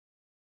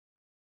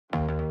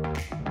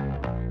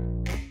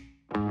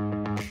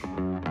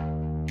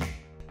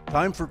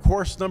Time for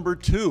course number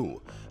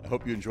 2. I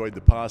hope you enjoyed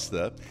the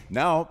pasta.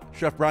 Now,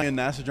 Chef Brian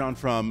Nasajon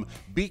from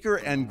Beaker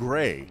and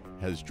Gray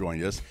has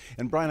joined us.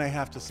 And Brian, I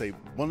have to say,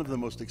 one of the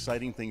most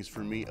exciting things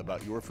for me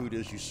about your food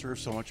is you serve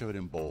so much of it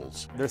in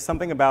bowls. There's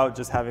something about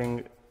just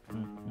having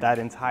that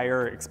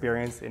entire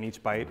experience in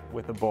each bite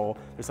with a bowl.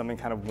 There's something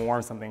kind of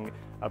warm, something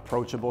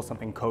approachable,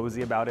 something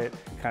cozy about it.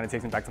 It kind of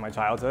takes me back to my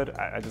childhood.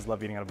 I just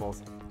love eating out of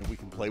bowls. And we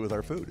can play with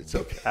our food. It's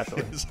okay.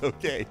 Absolutely. It's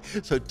okay.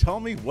 So tell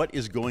me what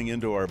is going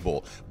into our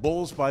bowl.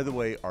 Bowls, by the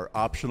way, are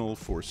optional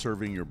for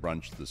serving your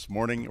brunch this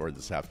morning or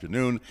this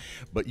afternoon,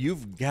 but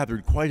you've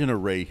gathered quite an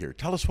array here.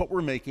 Tell us what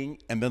we're making,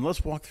 and then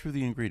let's walk through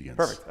the ingredients.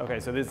 Perfect. Okay,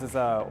 so this is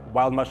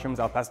wild mushrooms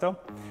al pesto.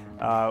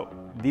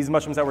 These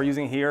mushrooms that we're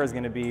using here is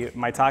going to be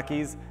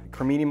maitakes,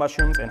 cremini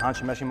mushrooms, and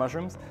hanchimeshi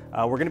mushrooms.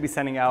 We're going to be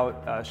sending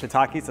out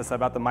shiitakes to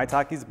sub out the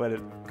maitakes, but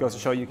it goes to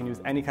show you can use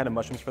any kind of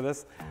mushrooms for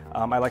this.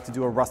 I like to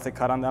do a rustic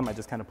cut on them. I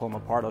just kind of pull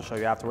them apart. I'll show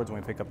you afterwards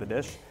when we pick up the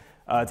dish.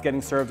 It's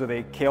getting served with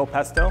a kale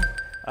pesto,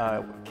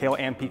 kale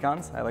and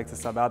pecans. I like to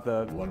sub out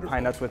the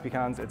pine nuts with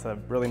pecans. It's a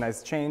really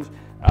nice change.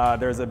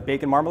 There's a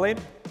bacon marmalade,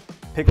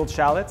 pickled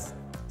shallots,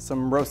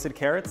 some roasted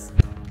carrots,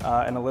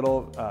 and a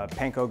little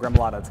panko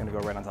gremolata that's going to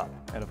go right on top,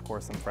 and of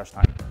course some fresh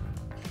thyme.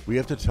 We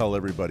have to tell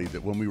everybody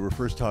that when we were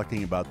first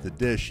talking about the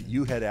dish,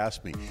 you had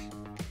asked me,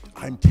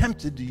 I'm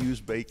tempted to use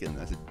bacon.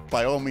 I said,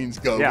 by all means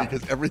go,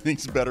 because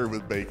everything's better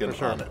with bacon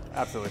on it.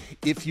 Absolutely.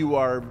 If you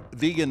are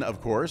vegan, of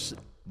course,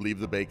 leave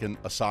the bacon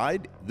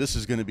aside. This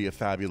is going to be a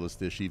fabulous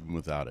dish even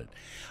without it.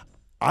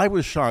 I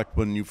was shocked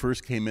when you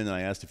first came in and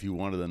I asked if you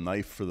wanted a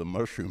knife for the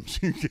mushrooms.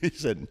 You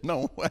said,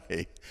 no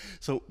way.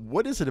 So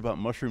what is it about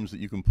mushrooms that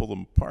you can pull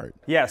them apart?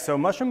 Yeah, so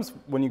mushrooms,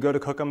 when you go to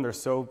cook them, they're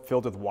so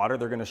filled with water,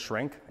 they're going to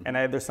shrink. And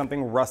there's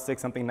something rustic,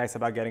 something nice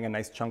about getting a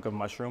nice chunk of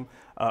mushroom.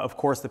 Of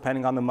course,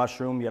 depending on the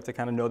mushroom, you have to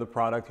kind of know the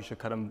product. You should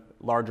cut them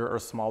larger or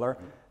smaller.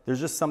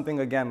 There's just something,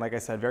 again, like I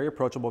said, very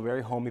approachable,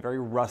 very homey, very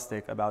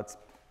rustic about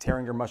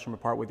tearing your mushroom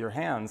apart with your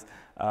hands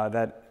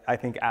that I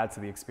think adds to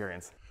the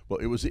experience. Well,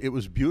 it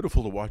was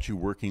beautiful to watch you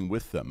working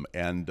with them,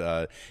 and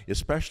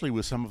especially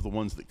with some of the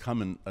ones that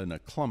come in a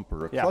clump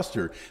or a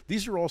cluster.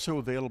 These are also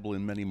available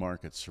in many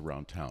markets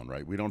around town,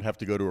 right? We don't have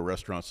to go to a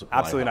restaurant supply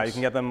Absolutely house. not. You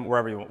can get them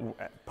wherever you want.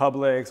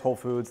 Publix, Whole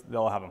Foods,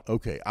 they'll have them.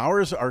 Okay.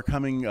 Ours are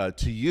coming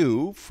to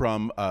you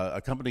from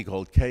a company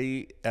called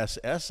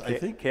KSS, I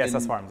think?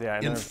 KSS Farms,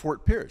 yeah. In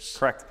Fort Pierce.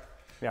 Correct.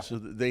 Yeah. So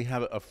they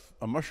have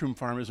a mushroom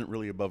farm isn't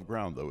really above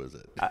ground, though, is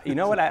it? You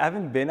know what? I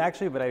haven't been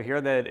actually, but I hear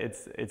that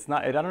it's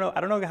not. I don't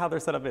know how their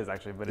setup is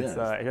actually, but it's.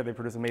 I hear they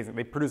produce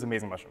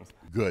amazing mushrooms.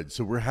 Good.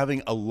 So we're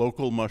having a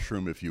local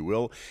mushroom, if you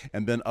will,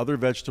 and then other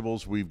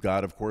vegetables. We've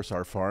got, of course,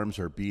 our farms,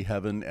 our Bee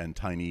Heaven and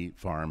Tiny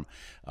Farm,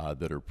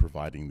 that are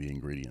providing the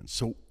ingredients.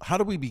 So how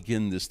do we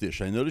begin this dish?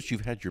 I noticed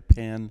you've had your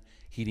pan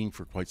heating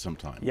for quite some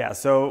time. Yeah.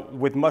 So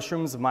with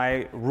mushrooms,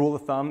 my rule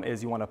of thumb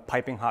is you want a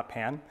piping hot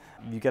pan.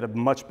 You get a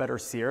much better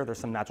sear. There's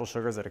some natural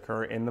sugars that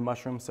occur in the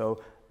mushroom.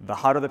 So the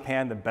hotter the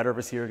pan, the better of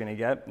a sear you're gonna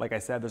get. Like I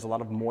said, there's a lot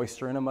of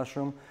moisture in a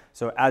mushroom.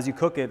 So as you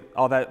cook it,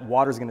 all that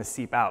water is gonna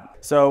seep out.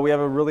 So we have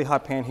a really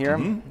hot pan here.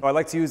 I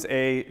like to use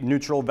a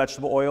neutral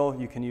vegetable oil.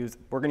 We're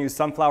gonna use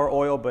sunflower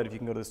oil, but if you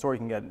can go to the store, you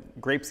can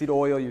get grapeseed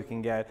oil, you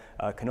can get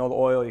canola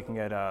oil, you can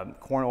get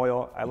corn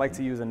oil. I like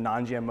to use a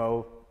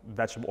non-GMO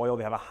vegetable oil.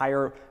 They have a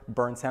higher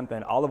burn temp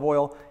than olive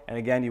oil. And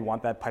again, you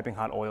want that piping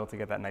hot oil to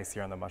get that nice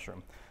sear on the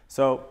mushroom.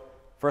 So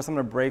first I'm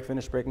gonna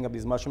finish breaking up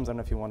these mushrooms. I don't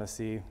know if you wanna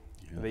see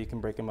that you can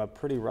break them up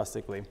pretty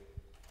rustically.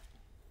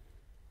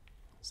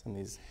 Some of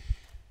these.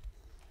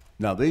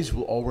 Now these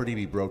will already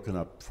be broken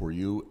up for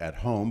you at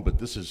home, but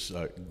this is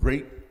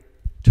great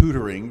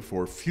tutoring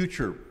for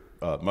future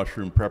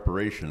mushroom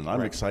preparation. And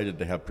I'm excited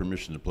to have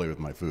permission to play with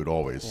my food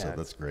always, so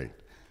that's great.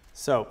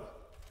 So,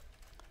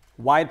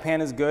 wide pan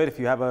is good. If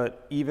you have an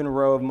even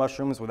row of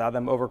mushrooms without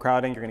them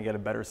overcrowding, you're gonna get a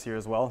better sear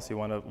as well. So you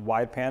want a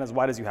wide pan, as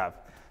wide as you have.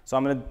 So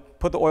I'm gonna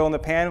put the oil in the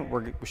pan.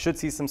 We should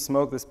see some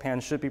smoke. This pan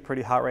should be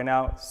pretty hot right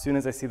now. As soon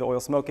as I see the oil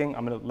smoking,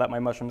 I'm gonna let my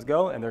mushrooms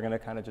go and they're gonna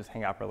kind of just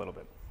hang out for a little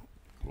bit.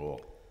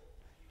 Cool.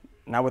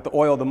 Now with the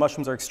oil, the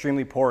mushrooms are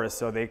extremely porous,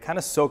 so they kind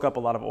of soak up a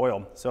lot of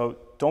oil. So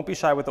don't be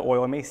shy with the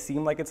oil. It may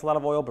seem like it's a lot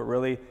of oil, but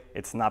really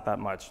it's not that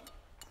much.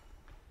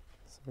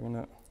 So we're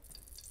gonna.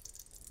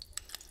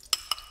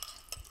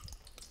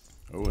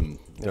 Oh, and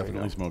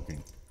definitely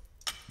smoking.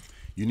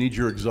 You need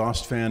your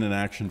exhaust fan in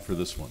action for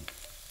this one.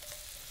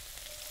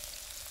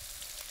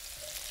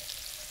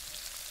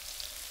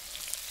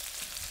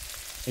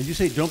 And you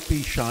say don't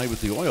be shy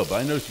with the oil, but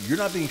I noticed you're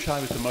not being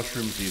shy with the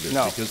mushrooms either,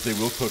 because they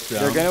will cook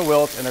down. They're gonna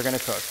wilt and they're gonna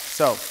cook.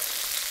 So,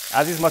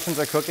 as these mushrooms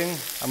are cooking,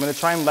 I'm gonna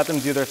try and let them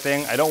do their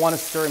thing. I don't wanna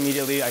stir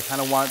immediately. I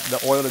kinda want the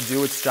oil to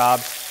do its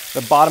job.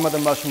 The bottom of the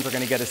mushrooms are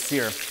gonna get a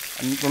sear.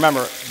 And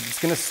remember, it's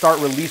gonna start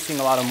releasing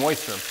a lot of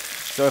moisture.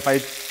 So if I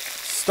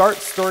start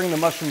stirring the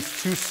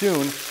mushrooms too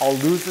soon, I'll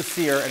lose the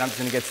sear and I'm just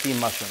gonna get steamed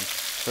mushrooms.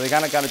 So they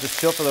kind of gotta just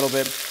chill for a little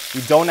bit.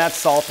 We don't add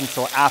salt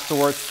until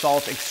afterwards.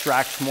 Salt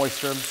extracts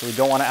moisture, so we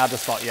don't wanna add the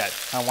salt yet.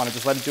 I wanna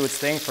just let it do its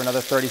thing for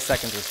another 30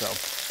 seconds or so.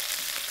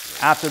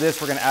 After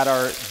this, we're gonna add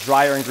our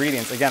drier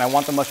ingredients. Again, I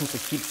want the mushrooms to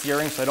keep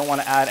searing, so I don't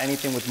wanna add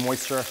anything with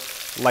moisture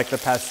like the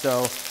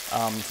pesto. So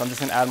I'm just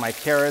gonna add my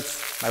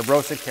carrots, my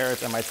roasted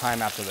carrots, and my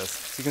thyme after this.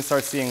 So you can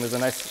start seeing there's a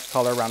nice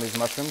color around these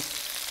mushrooms.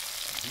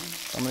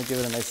 So I'm gonna give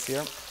it a nice sear,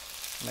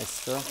 a nice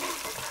stir.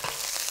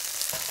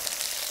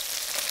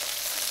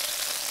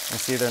 And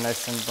see they're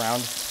nice and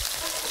browned.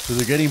 So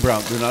they're getting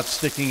brown. They're not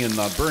sticking and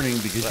not burning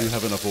because you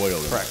have enough oil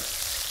in Correct.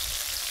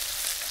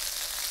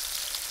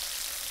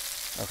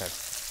 there. Okay.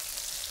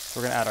 So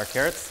we're gonna add our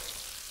carrots.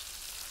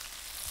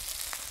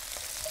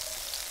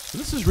 So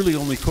this is really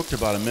only cooked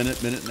about a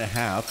minute, minute and a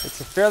half. It's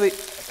a fairly,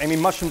 I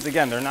mean, mushrooms,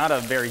 again, they're not a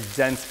very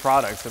dense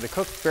product, so they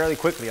cook fairly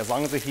quickly as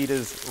long as the heat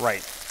is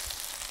right.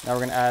 Now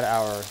we're gonna add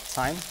our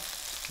thyme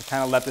and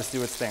kind of let this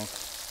do its thing.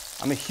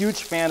 I'm a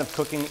huge fan of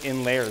cooking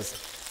in layers.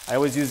 I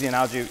always use the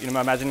analogy, you know,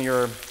 imagine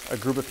you're a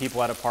group of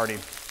people at a party,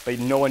 but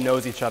no one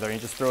knows each other, and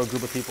you just throw a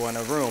group of people in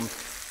a room.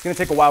 It's gonna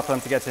take a while for them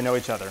to get to know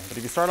each other. But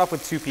if you start off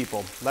with 2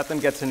 people, let them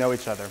get to know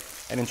each other,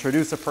 and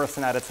introduce a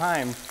person at a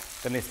time,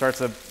 then they start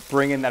to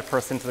bring in that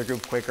person to the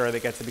group quicker, they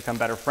get to become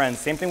better friends.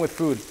 Same thing with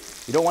food.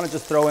 You don't want to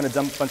just throw in a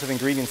bunch of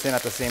ingredients in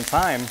at the same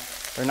time.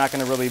 They're not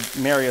going to really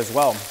marry as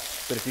well.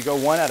 But if you go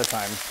one at a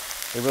time,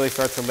 they really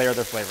start to layer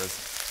their flavors.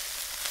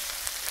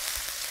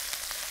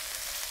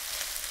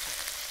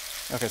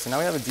 Okay, so now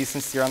we have a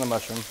decent sear on the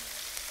mushroom.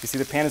 You see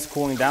the pan is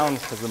cooling down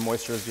because the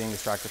moisture is being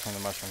extracted from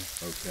the mushroom.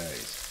 Okay.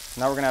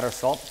 Now we're going to add our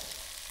salt.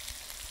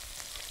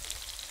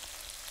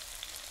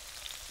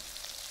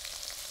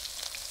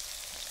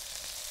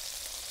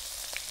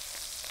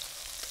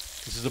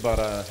 This is about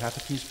a half a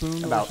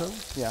teaspoon About, or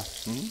so? yeah.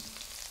 Mm-hmm.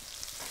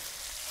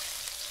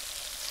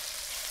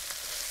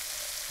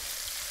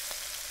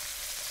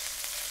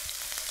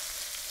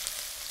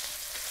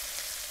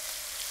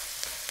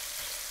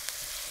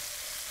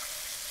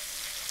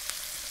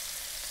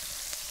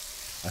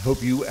 I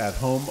hope you at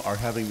home are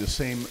having the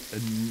same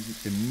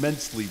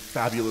immensely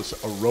fabulous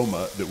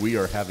aroma that we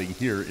are having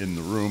here in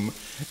the room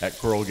at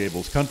Coral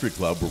Gables Country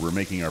Club where we're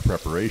making our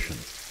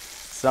preparations.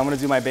 So I'm going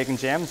to do my bacon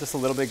jam. Just a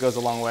little bit goes a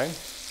long way.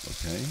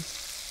 Okay.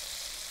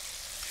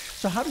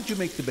 So how did you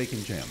make the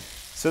bacon jam?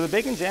 So the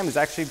bacon jam is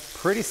actually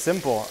pretty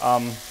simple.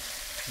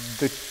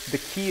 The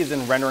key is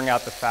in rendering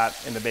out the fat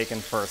in the bacon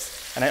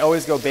first. And I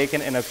always go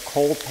bacon in a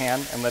cold pan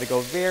and let it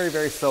go very,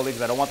 very slowly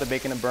because I don't want the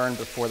bacon to burn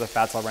before the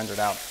fat's all rendered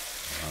out.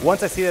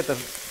 Once I see that the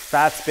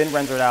fat's been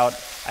rendered out,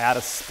 I add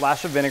a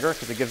splash of vinegar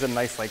because it gives it a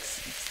nice,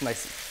 nice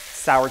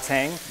sour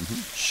tang,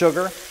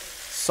 sugar,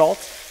 salt,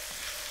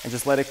 and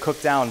just let it cook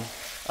down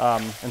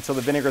until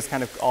the vinegar is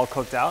kind of all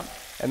cooked out.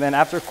 And then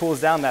after it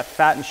cools down, that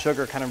fat and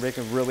sugar kind of make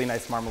a really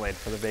nice marmalade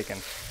for the bacon.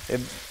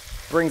 It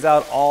brings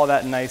out all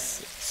that nice,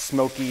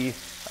 smoky,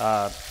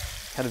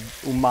 kind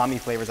of umami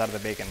flavors out of the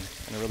bacon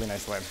in a really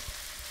nice way.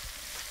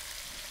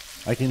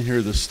 I can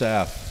hear the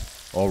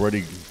staff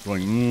already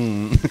going,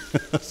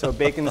 mmm. So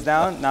bacon's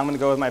down. Now I'm going to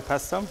go with my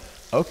pesto.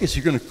 Okay, so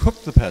you're going to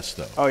cook the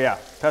pesto. Oh yeah,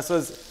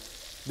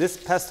 this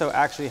pesto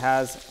actually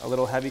has a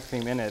little heavy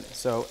cream in it.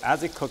 So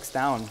as it cooks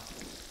down,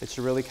 it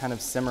should really kind of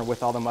simmer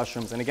with all the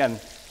mushrooms. And again,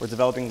 we're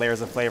developing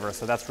layers of flavor.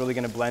 So that's really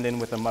going to blend in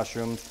with the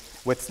mushrooms,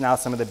 with now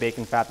some of the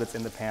bacon fat that's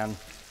in the pan.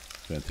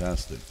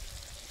 Fantastic.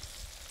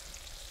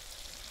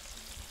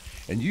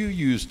 And you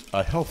used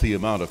a healthy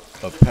amount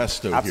of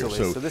pesto Absolutely.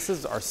 here. So this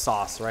is our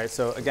sauce, right?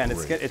 So again,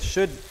 Great.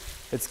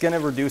 it's going to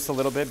reduce a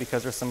little bit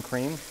because there's some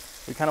cream.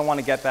 We kind of want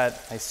to get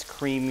that nice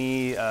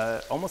creamy,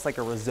 almost like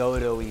a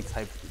risotto-y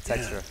type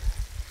texture.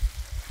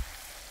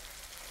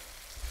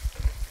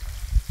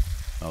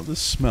 Oh,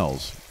 this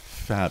smells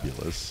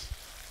fabulous.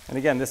 And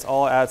again, this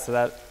all adds to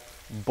that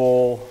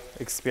bowl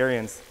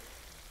experience.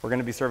 We're going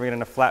to be serving it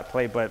in a flat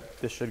plate, but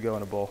this should go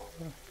in a bowl.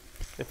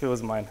 If it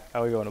was mine, I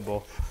would go in a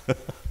bowl.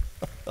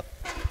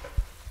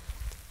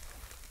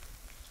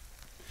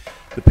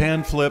 The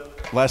pan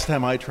flip, last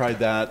time I tried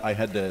that, I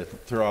had to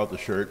throw out the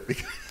shirt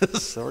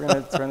because... So we're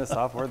going to turn this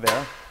off. We're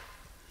there.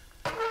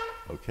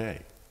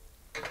 Okay.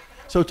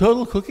 So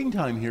total cooking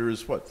time here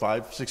is what,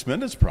 5-6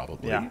 minutes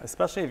probably? Yeah,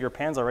 especially if your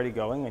pan's already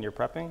going and you're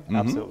prepping.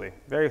 Absolutely.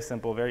 Very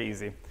simple, very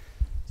easy.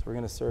 So we're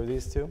going to serve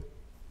these two.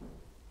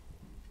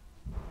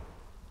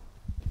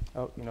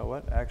 Oh, you know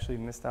what? I actually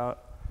missed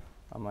out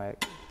on my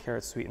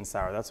carrot sweet and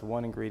sour. That's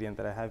one ingredient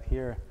that I have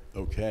here.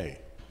 Okay.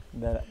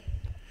 That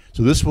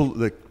So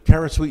the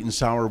carrot sweet and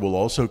sour will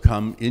also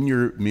come in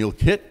your meal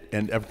kit,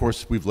 and of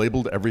course we've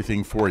labeled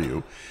everything for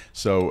you.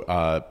 So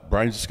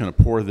Brian's just going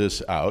to pour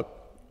this out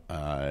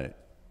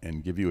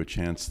and give you a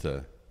chance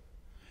to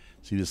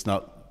see this.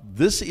 Now,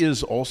 this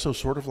is also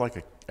sort of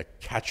like a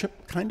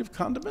ketchup kind of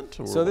condiment?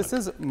 Or so this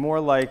is more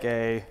like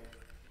a,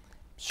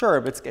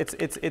 sure, but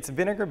it's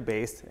vinegar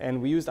based,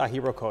 and we used ají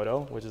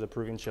rocoto, which is a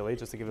Peruvian chili,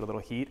 just to give it a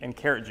little heat, and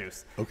carrot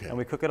juice. Okay. And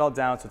we cook it all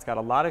down, so it's got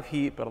a lot of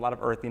heat, but a lot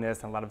of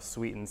earthiness and a lot of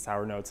sweet and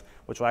sour notes,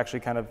 which will actually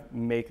kind of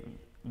make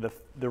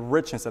the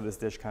richness of this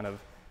dish kind of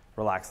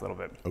relax a little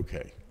bit.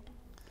 Okay.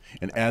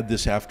 And add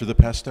this after the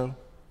pesto?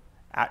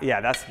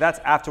 Yeah, that's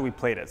after we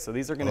plate it. So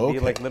these are going to be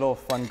Okay. like little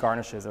fun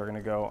garnishes that are going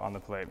to go on the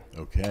plate.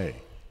 Okay.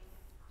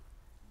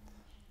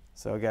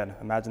 So again,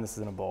 imagine this is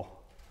in a bowl.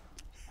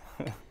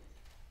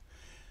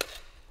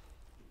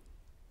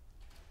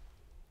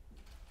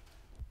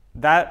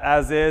 That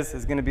as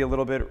is going to be a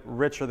little bit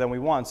richer than we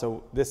want.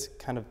 So this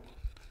kind of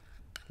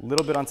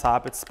little bit on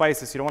top. It's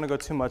spicy, so you don't want to go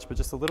too much, but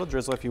just a little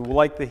drizzle. If you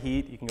like the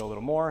heat, you can go a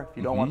little more. If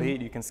you don't want the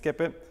heat, you can skip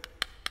it.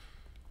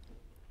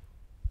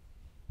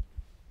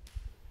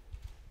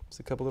 Just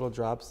a couple little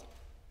drops.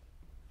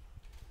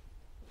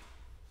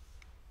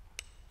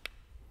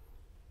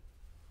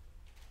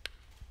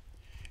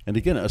 And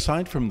again,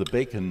 aside from the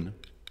bacon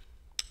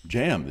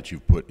jam that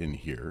you've put in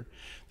here,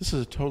 this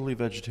is a totally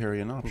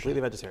vegetarian option.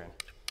 Completely vegetarian.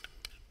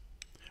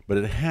 But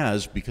it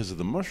has, because of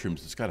the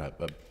mushrooms, it's got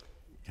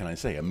can I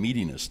say, a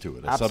meatiness to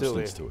it, a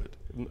Absolutely. substance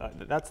to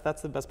it.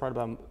 That's the best part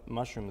about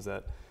mushrooms,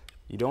 that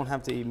you don't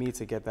have to eat meat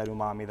to get that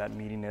umami, that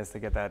meatiness, to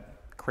get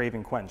that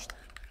craving quenched.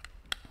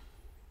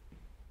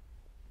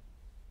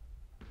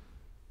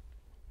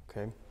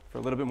 Okay, for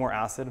a little bit more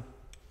acid,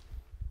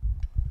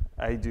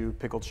 I do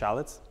pickled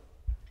shallots.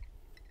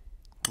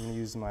 I'm gonna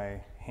use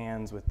my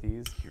hands with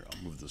these. Here,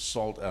 I'll move the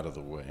salt out of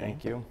the way.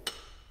 Thank you.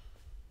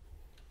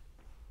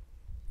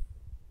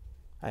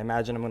 I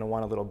imagine I'm gonna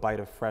want a little bite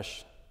of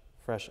fresh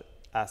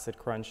acid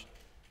crunch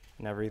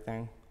and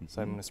everything.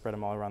 So I'm gonna spread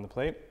them all around the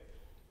plate.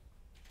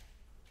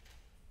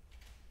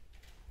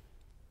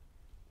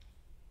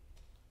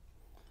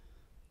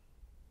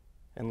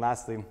 And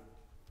lastly,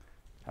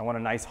 I want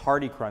a nice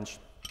hearty crunch.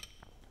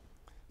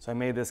 So I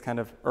made this kind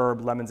of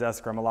herb lemon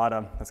zest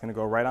gremolata that's gonna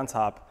go right on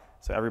top,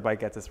 so everybody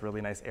gets this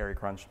really nice airy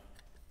crunch.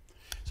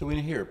 So in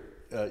here,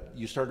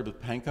 you started with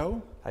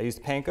panko? I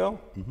used panko,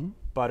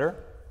 butter,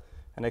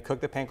 and I cook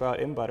the panko out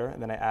in butter, and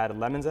then I add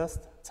lemon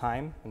zest,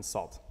 thyme, and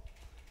salt.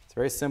 It's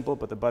very simple,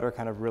 but the butter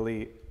kind of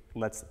really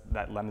lets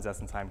that lemon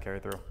zest and thyme carry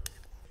through.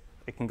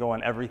 It can go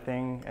on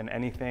everything and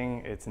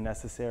anything. It's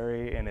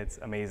necessary, and it's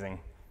amazing.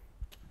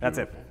 That's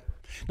it.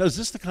 Now, is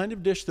this the kind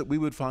of dish that we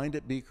would find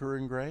at Beaker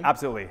and Gray?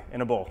 Absolutely,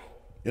 in a bowl.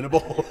 In a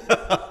bowl.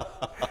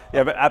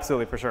 Yeah, but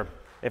absolutely, for sure.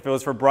 If it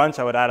was for brunch,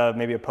 I would add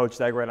maybe a poached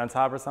egg right on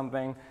top or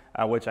something,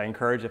 which I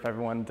encourage if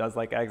everyone does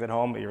like eggs at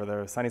home,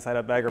 either sunny side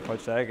up egg or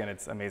poached egg, and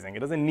it's amazing. It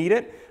doesn't need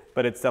it,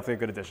 but it's definitely a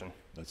good addition.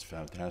 That's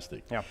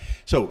fantastic. Yeah.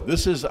 So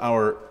this is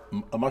a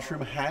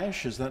mushroom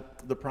hash. Is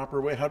that the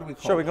proper way? How do we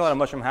call it? Sure, we call it a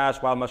mushroom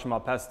hash, wild mushroom al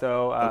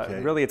pesto. Okay.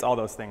 Really, it's all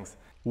those things.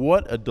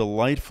 What a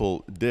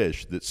delightful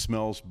dish that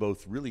smells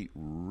both really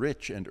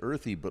rich and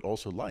earthy, but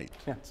also light.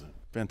 Yeah. It's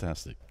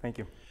fantastic. Thank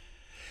you.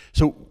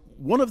 So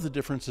one of the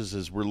differences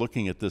is we're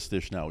looking at this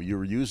dish now.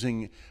 You're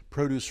using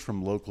produce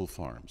from local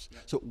farms.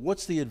 So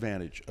what's the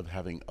advantage of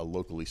having a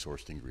locally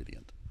sourced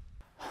ingredient?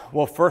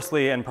 Well,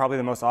 firstly, and probably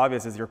the most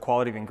obvious, is your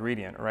quality of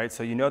ingredient, right?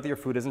 So you know that your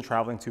food isn't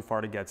traveling too far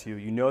to get to you.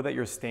 You know that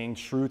you're staying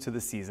true to the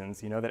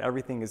seasons. You know that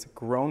everything is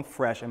grown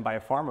fresh and by a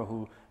farmer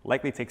who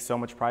likely takes so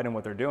much pride in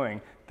what they're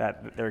doing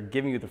that they're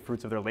giving you the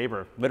fruits of their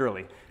labor,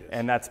 literally. Yes.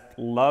 And that's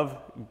love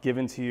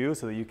given to you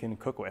so that you can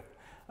cook with.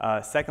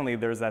 Secondly,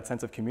 there's that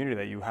sense of community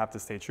that you have to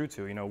stay true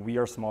to. You know, we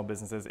are small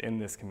businesses in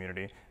this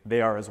community.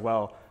 They are as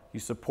well. You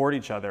support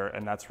each other,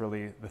 and that's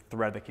really the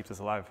thread that keeps us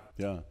alive.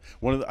 Yeah.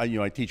 One of the,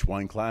 I teach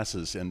wine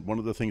classes, and one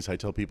of the things I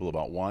tell people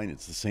about wine,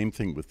 it's the same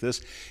thing with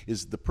this,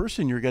 is the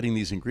person you're getting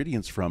these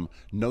ingredients from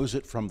knows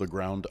it from the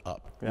ground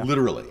up. Yeah.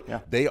 Literally. Yeah.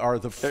 They are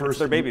the first. It's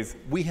their babies.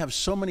 We have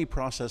so many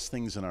processed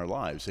things in our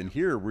lives, and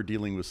here we're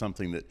dealing with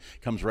something that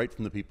comes right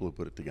from the people who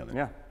put it together.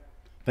 Yeah.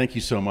 Thank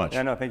you so much.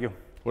 Yeah, no, thank you.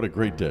 What a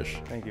great dish.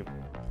 Thank you.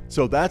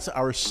 So that's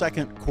our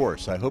second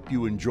course. I hope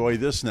you enjoy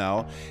this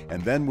now,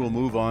 and then we'll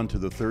move on to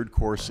the third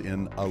course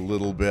in a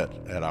little bit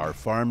at our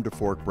Farm to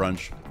Fork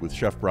brunch with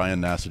Chef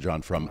Brian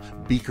Nasajon from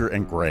Beaker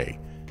and Gray.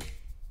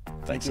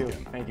 Thanks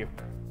again. Thank you.